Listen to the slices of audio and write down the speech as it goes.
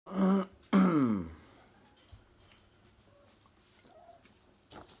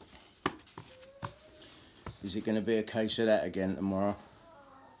Is it going to be a case of that again tomorrow?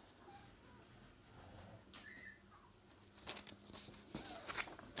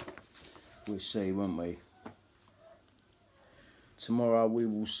 We'll see, won't we? Tomorrow we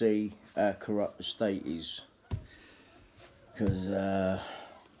will see how corrupt the state is. Because, I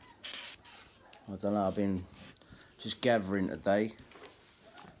don't know, I've been just gathering today.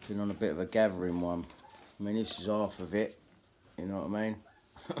 Been on a bit of a gathering one. I mean, this is half of it. You know what I mean?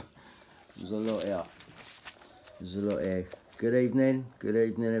 There's a lot here. There's a lot here. Good evening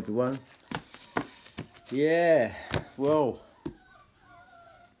everyone. Yeah, well,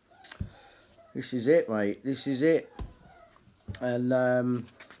 this is it, mate. This is it. And I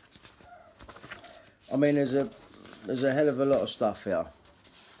mean, there's a hell of a lot of stuff here.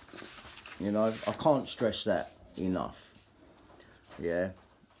 You know, I can't stress that enough. Yeah.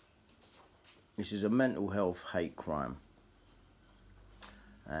 This is a mental health hate crime.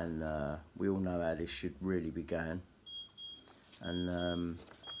 And we all know how this should really be going. And,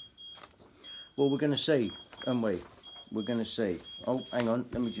 well, we're going to see, aren't we? We're going to see. Oh, hang on.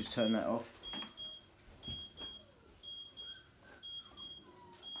 Let me just turn that off.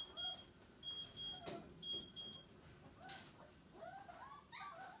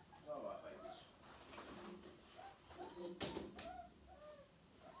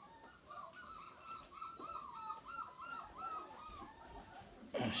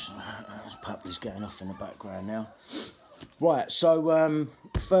 There's puppies going off in the background now. Right, so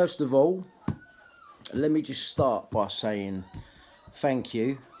first of all, let me just start by saying thank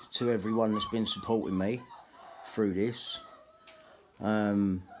you to everyone that's been supporting me through this.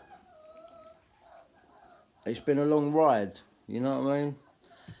 It's been a long ride, you know what I mean?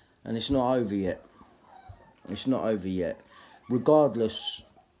 And it's not over yet. It's not over yet. Regardless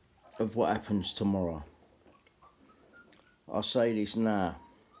of what happens tomorrow. I'll say this now.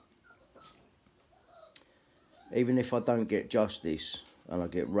 Even if I don't get justice and I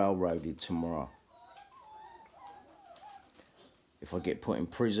get railroaded tomorrow, if I get put in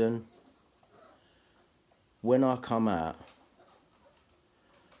prison, when I come out,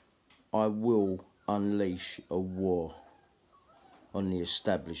 I will unleash a war on the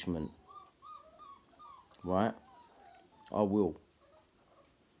establishment. Right? I will.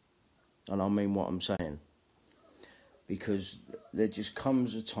 And I mean what I'm saying. Because there just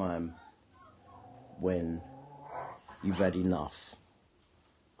comes a time when you've had enough.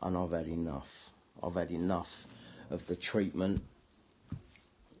 And I've had enough. I've had enough of the treatment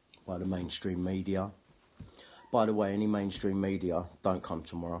by the mainstream media. By the way, any mainstream media, don't come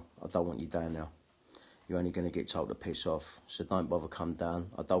tomorrow. I don't want you down there. You're only going to get told to piss off. So don't bother come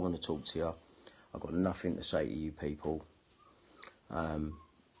down. I don't want to talk to you. I've got nothing to say to you people.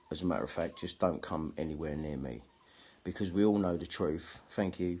 As a matter of fact, just don't come anywhere near me. Because we all know the truth.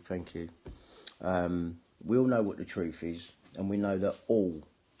 Thank you, thank you. We all know what the truth is. And we know that all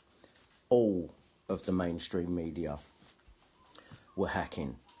of the mainstream media were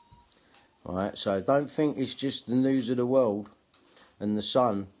hacking. Alright, so don't think it's just the News of the World and the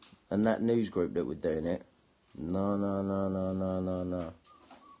Sun and that news group that were doing it. No.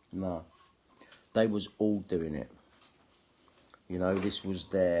 No. They was all doing it. You know, this was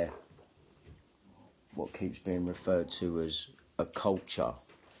their, what keeps being referred to as a culture.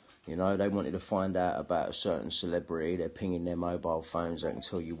 You know, they wanted to find out about a certain celebrity. They're pinging their mobile phones. They can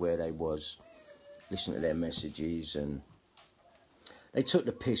tell you where they was, listen to their messages, and they took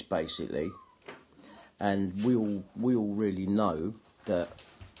the piss, basically. And we all really know that.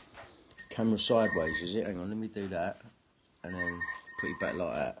 Camera sideways, is it? Hang on, let me do that. And then put it back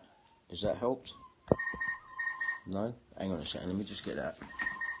like that. Does that help? No? Hang on a second, let me just get that.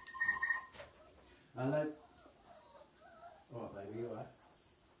 Hello? Alright, baby, you alright?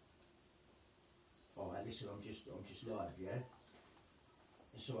 Alright, listen, I'm just live, yeah?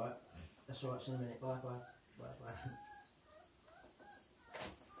 It's alright. That's alright, see you in a minute. Bye.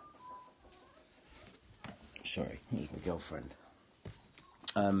 Sorry, that was my girlfriend.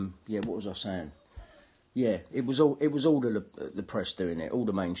 Yeah, what was I saying? Yeah, it was all the press doing it, all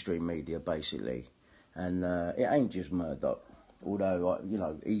the mainstream media basically, and it ain't just Murdoch. Although you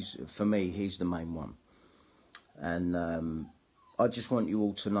know, for me he's the main one, and I just want you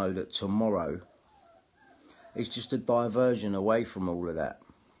all to know that tomorrow is just a diversion away from all of that.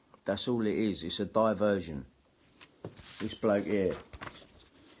 That's all it is. It's a diversion. This bloke here,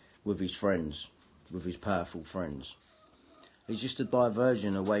 with his friends, with his powerful friends. It's just a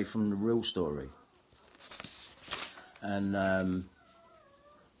diversion away from the real story. And, I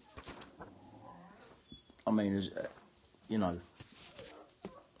mean, you know,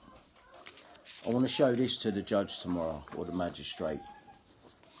 I want to show this to the judge tomorrow, or the magistrate.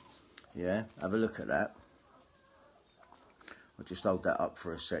 Yeah, have a look at that. I'll just hold that up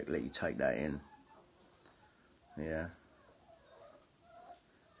for a sec, let you take that in. Yeah.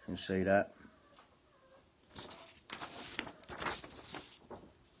 You can see that.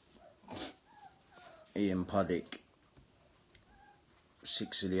 Ian Puddick,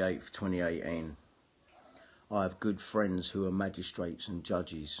 6th of the 8th, 2018. I have good friends who are magistrates and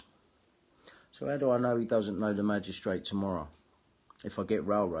judges. So how do I know he doesn't know the magistrate tomorrow? If I get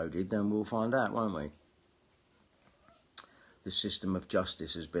railroaded, then we'll find out, won't we? The system of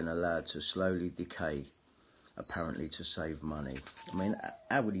justice has been allowed to slowly decay, apparently to save money. I mean,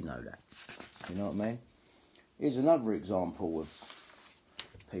 how would he know that? You know what I mean? Here's another example of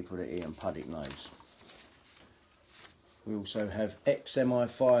people that Ian Puddick knows. We also have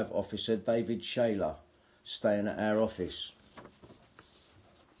ex-MI5 officer David Shaler staying at our office.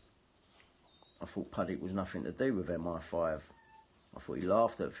 I thought Puddick was nothing to do with MI5. I thought he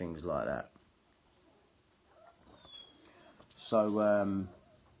laughed at things like that. So,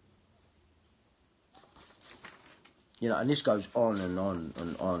 you know, and this goes on and on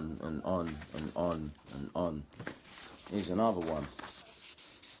and on and on and on and on. Here's another one.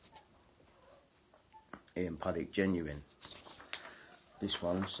 Ian Puddick, genuine. This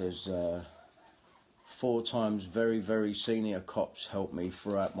one says, 4 times very, very senior cops helped me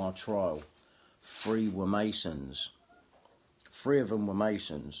throughout my trial. 3 were Masons. 3 of them were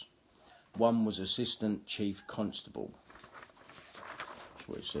Masons. 1 was assistant chief constable. That's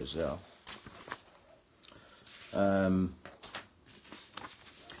what it says there.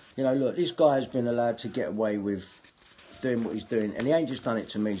 You know, look, this guy's been allowed to get away with doing what he's doing. And he ain't just done it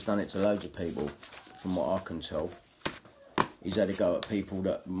to me, he's done it to loads of people, from what I can tell. He's had a go at people,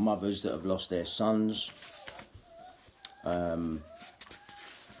 mothers that have lost their sons. You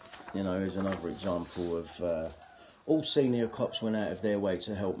know, here's another example of all senior cops went out of their way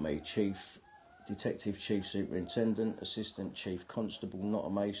to help me. Detective Chief Superintendent, Assistant Chief Constable, not a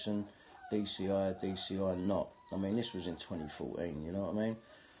Mason, DCI not. I mean, this was in 2014, you know what I mean?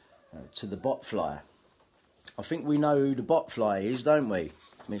 To the botfly. I think we know who the botfly is, don't we,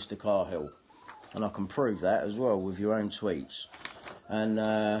 Mr. Carhill? And I can prove that as well with your own tweets. And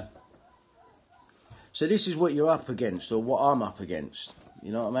so this is what you're up against, or what I'm up against.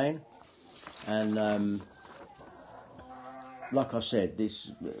 You know what I mean? And like I said,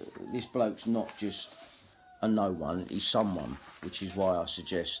 this bloke's not just a no one, he's someone, which is why I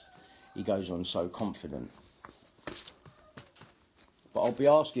suggest he goes on so confident. But I'll be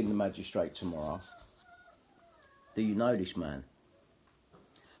asking the magistrate tomorrow, do you know this man?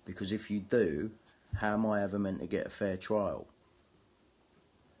 Because if you do, how am I ever meant to get a fair trial?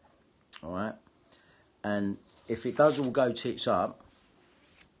 Alright? And if it does all go tits up,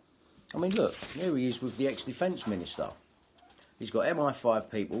 I mean, look, here he is with the ex-defence minister. He's got MI5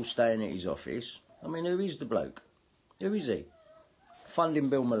 people staying at his office. I mean, who is the bloke? Who is he? Funding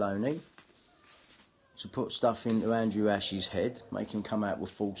Bill Maloney to put stuff into Andrew Ash's head, make him come out with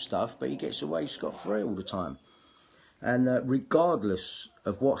false stuff, but he gets away scot-free all the time. And regardless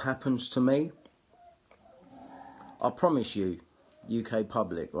of what happens to me, I promise you, UK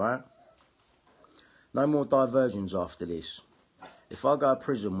public, right? No more diversions after this. If I go to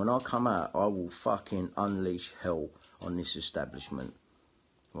prison, when I come out, I will fucking unleash hell on this establishment,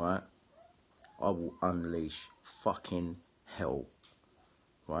 right? I will unleash fucking hell,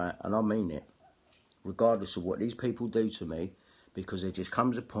 right? And I mean it, regardless of what these people do to me, because there just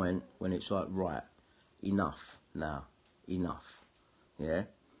comes a point when it's like, right, enough now, enough, yeah?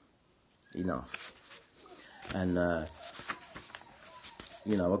 Enough. And,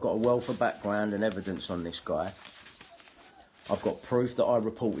 you know, I've got a wealth of background and evidence on this guy. I've got proof that I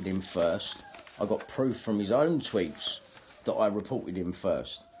reported him first. I got proof from his own tweets that I reported him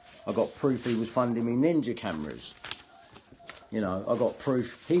first. I got proof he was funding me ninja cameras. You know, I got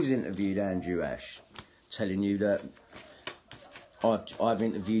proof he's interviewed Andrew Ash, telling you that I've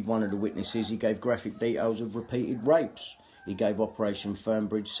interviewed one of the witnesses. He gave graphic details of repeated rapes. He gave Operation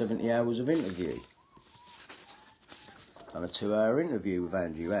Fernbridge 70 hours of interview. Done a 2-hour interview with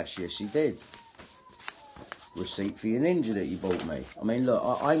Andrew Ash, yes he did. Receipt for your ninja that you bought me. I mean, look,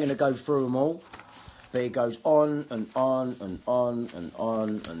 I ain't going to go through them all, but it goes on and on and on and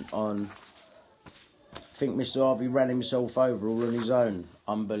on and on. I think Mr. Harvey ran himself over all on his own.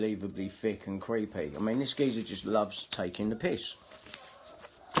 Unbelievably thick and creepy. I mean, this geezer just loves taking the piss.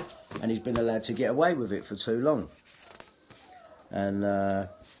 And he's been allowed to get away with it for too long. And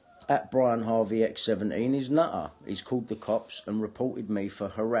at Brian Harvey X17 is nutter. He's called the cops and reported me for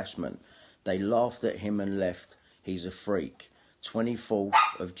harassment. They laughed at him and left. He's a freak. 24th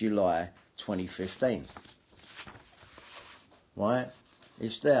of July 2015. Right?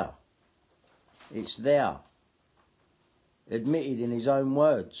 It's there. It's there. admitted in his own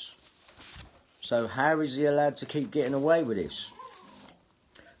words. So how is he allowed to keep getting away with this?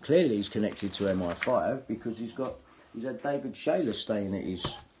 Clearly he's connected to MI5 because he's had David Shayler staying at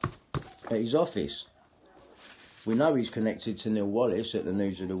his office. We know he's connected to Neil Wallace at the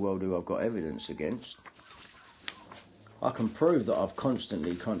News of the World, who I've got evidence against. I can prove that I've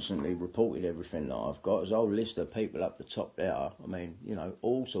constantly reported everything that I've got. There's a whole list of people up the top there. I mean, you know,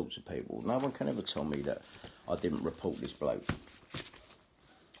 all sorts of people. No one can ever tell me that I didn't report this bloke.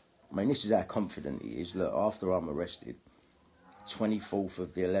 I mean, this is how confident he is. Look, after I'm arrested, 24th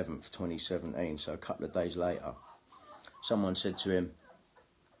of the 11th, 2017, so a couple of days later, someone said to him,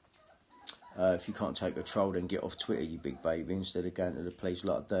 if you can't take a troll, then get off Twitter, you big baby, instead of going to the police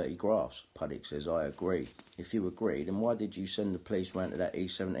like dirty grass. Puddick says, I agree. If you agree, then why did you send the police round to that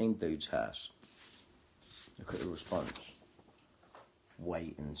E17 dude's house? Look at the response.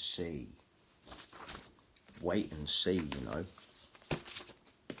 Wait and see. Wait and see, you know.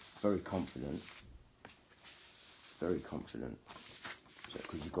 Very confident. Very confident.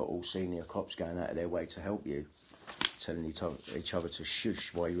 Because you've got all senior cops going out of their way to help you, telling each other to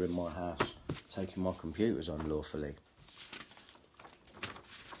shush while you're in my house, taking my computers unlawfully.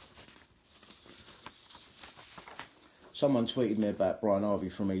 Someone tweeted me about Brian Harvey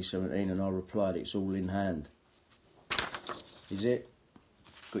from E17 and I replied, it's all in hand. Is it?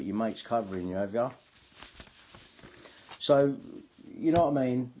 Got your mates covering you, have you? So, you know what I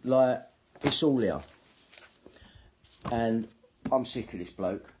mean? Like, it's all here. And I'm sick of this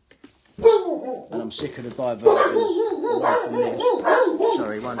bloke. And I'm sick of the diversions away from this.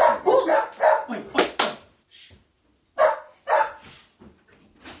 Sorry, one second. Wait. Shh.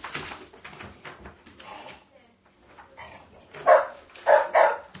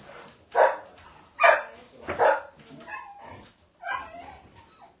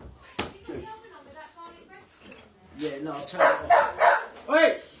 Yeah, no, I'll turn it off.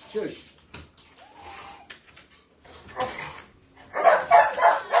 Wait! Shush.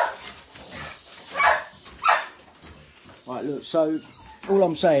 Right, look, so all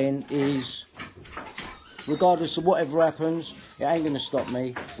I'm saying is, regardless of whatever happens, it ain't going to stop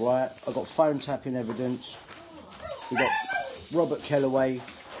me, right? I've got phone tapping evidence. We've got Robert Kellaway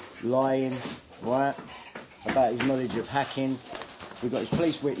lying, right, about his knowledge of hacking. We've got his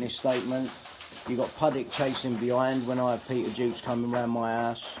police witness statement. You've got Puddick chasing behind when I have Peter Dukes coming round my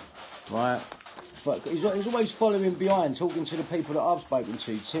house, right? He's always following behind, talking to the people that I've spoken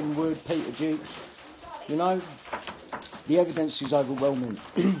to, Tim Wood, Peter Dukes, you know? The evidence is overwhelming.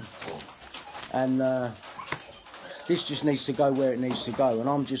 And this just needs to go where it needs to go. And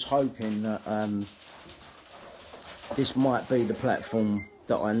I'm just hoping that this might be the platform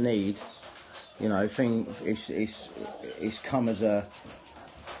that I need. You know, it's come as a...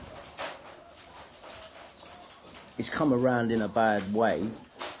 It's come around in a bad way,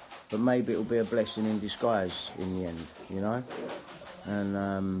 but maybe it'll be a blessing in disguise in the end, you know?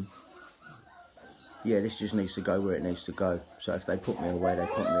 And... yeah, this just needs to go where it needs to go. So if they put me away, they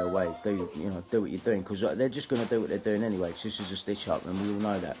put me away. Do what you're doing, because they're just going to do what they're doing anyway. Cause this is a stitch-up, and we all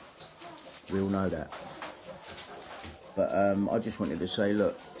know that. We all know that. But I just wanted to say,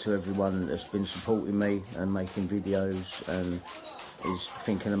 look, to everyone that's been supporting me and making videos and is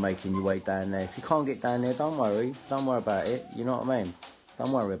thinking of making your way down there. If you can't get down there, don't worry. Don't worry about it. You know what I mean?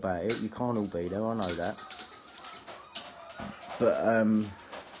 Don't worry about it. You can't all be there. I know that. But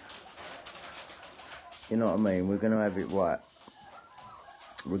you know what I mean? We're going to have it right,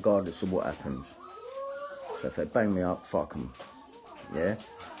 regardless of what happens. So if they bang me up, fuck them. Yeah?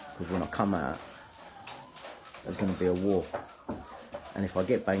 Because when I come out, there's going to be a war. And if I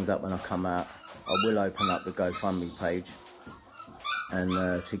get banged up when I come out, I will open up the GoFundMe page.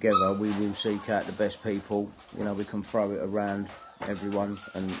 And together we will seek out the best people. You know, we can throw it around everyone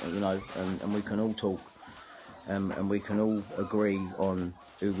and you know, and we can all talk. And we can all agree on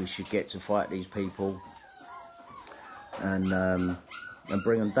who we should get to fight these people. And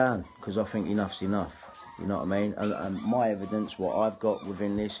bring them down, because I think enough's enough. You know what I mean? And my evidence, what I've got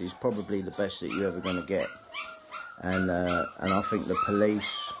within this, is probably the best that you're ever going to get. And I think the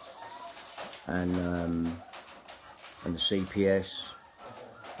police and the CPS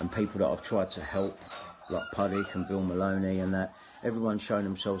and people that I've tried to help, like Puddick and Bill Maloney and that, everyone's shown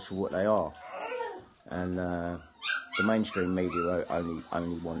themselves for what they are. And the mainstream media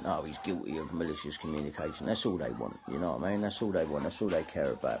only want, oh, he's guilty of malicious communication. That's all they want, you know what I mean? That's all they want, that's all they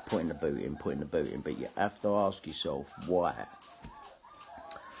care about, putting the boot in. But you have to ask yourself, why?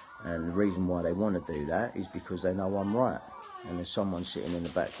 And the reason why they want to do that is because they know I'm right. And there's someone sitting in the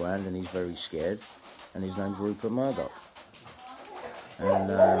background and he's very scared, and his name's Rupert Murdoch. And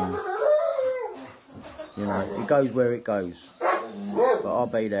You know, it goes where it goes. But I'll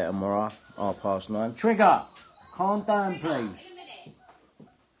be there tomorrow, 9:30. Trigger! Calm down, please.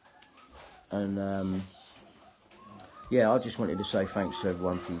 And, yeah, I just wanted to say thanks to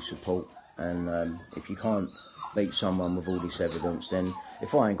everyone for your support. And if you can't beat someone with all this evidence, then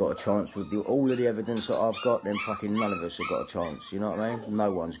if I ain't got a chance with all of the evidence that I've got, then fucking none of us have got a chance. You know what I mean?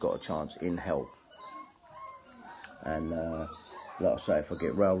 No one's got a chance in hell. And like I say, if I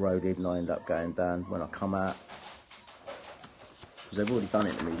get railroaded and I end up going down when I come out, because they've already done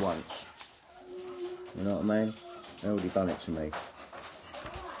it to me once. You know what I mean? They've already done it to me.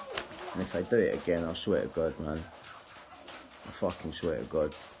 And if they do it again, I swear to God, man. I fucking swear to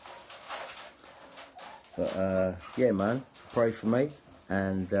God. But, yeah, man, pray for me.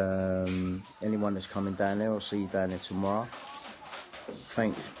 And anyone that's coming down there, I'll see you down there tomorrow.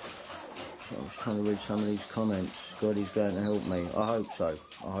 Thanks. I was trying to read some of these comments. God is going to help me. I hope so.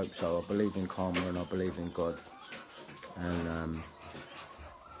 I hope so. I believe in karma and I believe in God. And,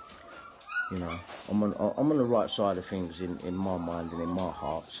 you know, I'm on the right side of things in my mind and in my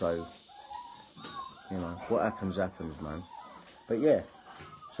heart. So, you know, what happens, happens, man. But, yeah,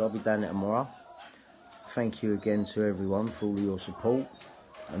 so I'll be down there tomorrow. Thank you again to everyone for all of your support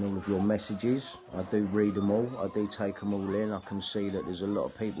and all of your messages. I do read them all. I do take them all in. I can see that there's a lot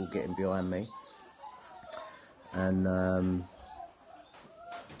of people getting behind me. And,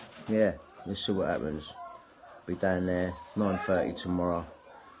 yeah, let's see what happens. Be down there, 9:30 tomorrow.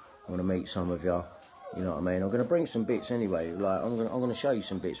 I want to meet some of you. You know what I mean? I'm going to bring some bits anyway. Like, I'm going to show you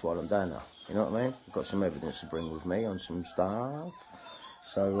some bits while I'm down there. You know what I mean? I've got some evidence to bring with me on some stuff.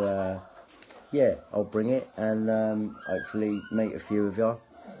 So, yeah, I'll bring it and hopefully meet a few of you.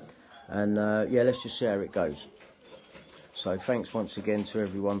 And, yeah, let's just see how it goes. So thanks once again to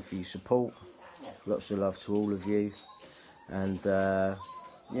everyone for your support. Lots of love to all of you. And,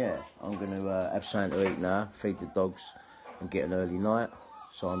 yeah, I'm going to have something to eat now, feed the dogs and get an early night.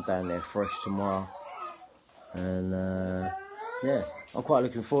 So I'm down there fresh tomorrow. And, yeah, I'm quite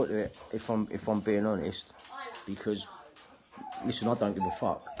looking forward to it, if I'm being honest. Because, listen, I don't give a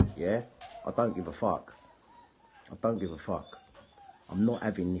fuck, yeah? I don't give a fuck. I don't give a fuck. I'm not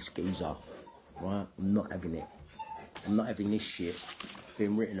having this geezer, right? I'm not having it. I'm not having this shit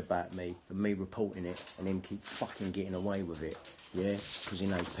being written about me and me reporting it and him keep fucking getting away with it, yeah? Because he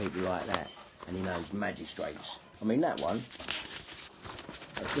knows people like that and he knows magistrates. I mean, that one,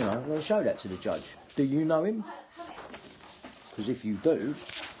 you know, I'm going to show that to the judge. Do you know him? Because if you do,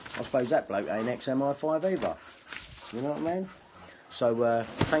 I suppose that bloke ain't ex-MI5 either. You know what I mean? So,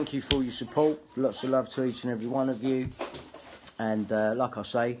 thank you for all your support. Lots of love to each and every one of you. And, like I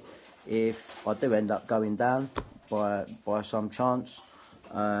say, if I do end up going down by some chance,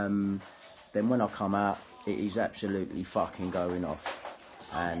 then when I come out, it is absolutely fucking going off.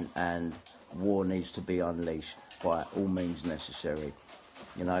 And war needs to be unleashed by all means necessary.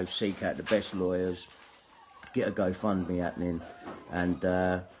 You know, seek out the best lawyers, get a GoFundMe happening, and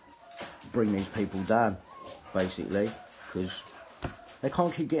bring these people down, basically, because they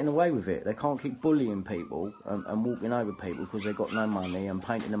can't keep getting away with it. They can't keep bullying people and walking over people because they've got no money and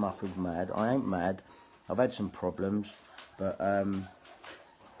painting them up as mad. I ain't mad. I've had some problems, but can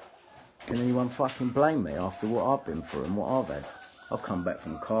anyone fucking blame me after what I've been through and what I've had? I've come back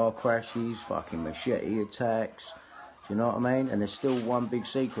from car crashes, fucking machete attacks, do you know what I mean? And there's still one big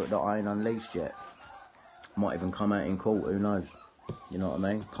secret that I ain't unleashed yet. Might even come out in court, who knows? You know what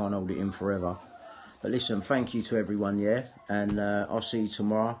I mean? Can't hold it in forever. But listen, thank you to everyone, yeah? And I'll see you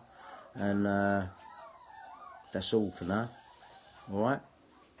tomorrow. And that's all for now. Alright?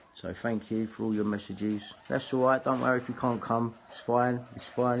 So thank you for all your messages. That's alright, don't worry if you can't come. It's fine,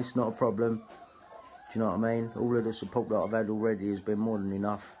 it's not a problem. Do you know what I mean? All of the support that I've had already has been more than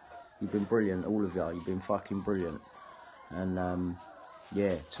enough. You've been brilliant, all of you. You've been fucking brilliant. And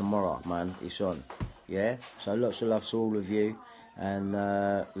yeah, tomorrow, man, it's on. Yeah? So lots of love to all of you. And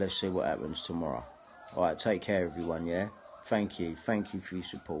let's see what happens tomorrow. Alright, take care everyone, yeah? Thank you for your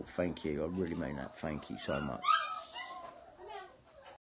support, thank you, I really mean that, thank you so much.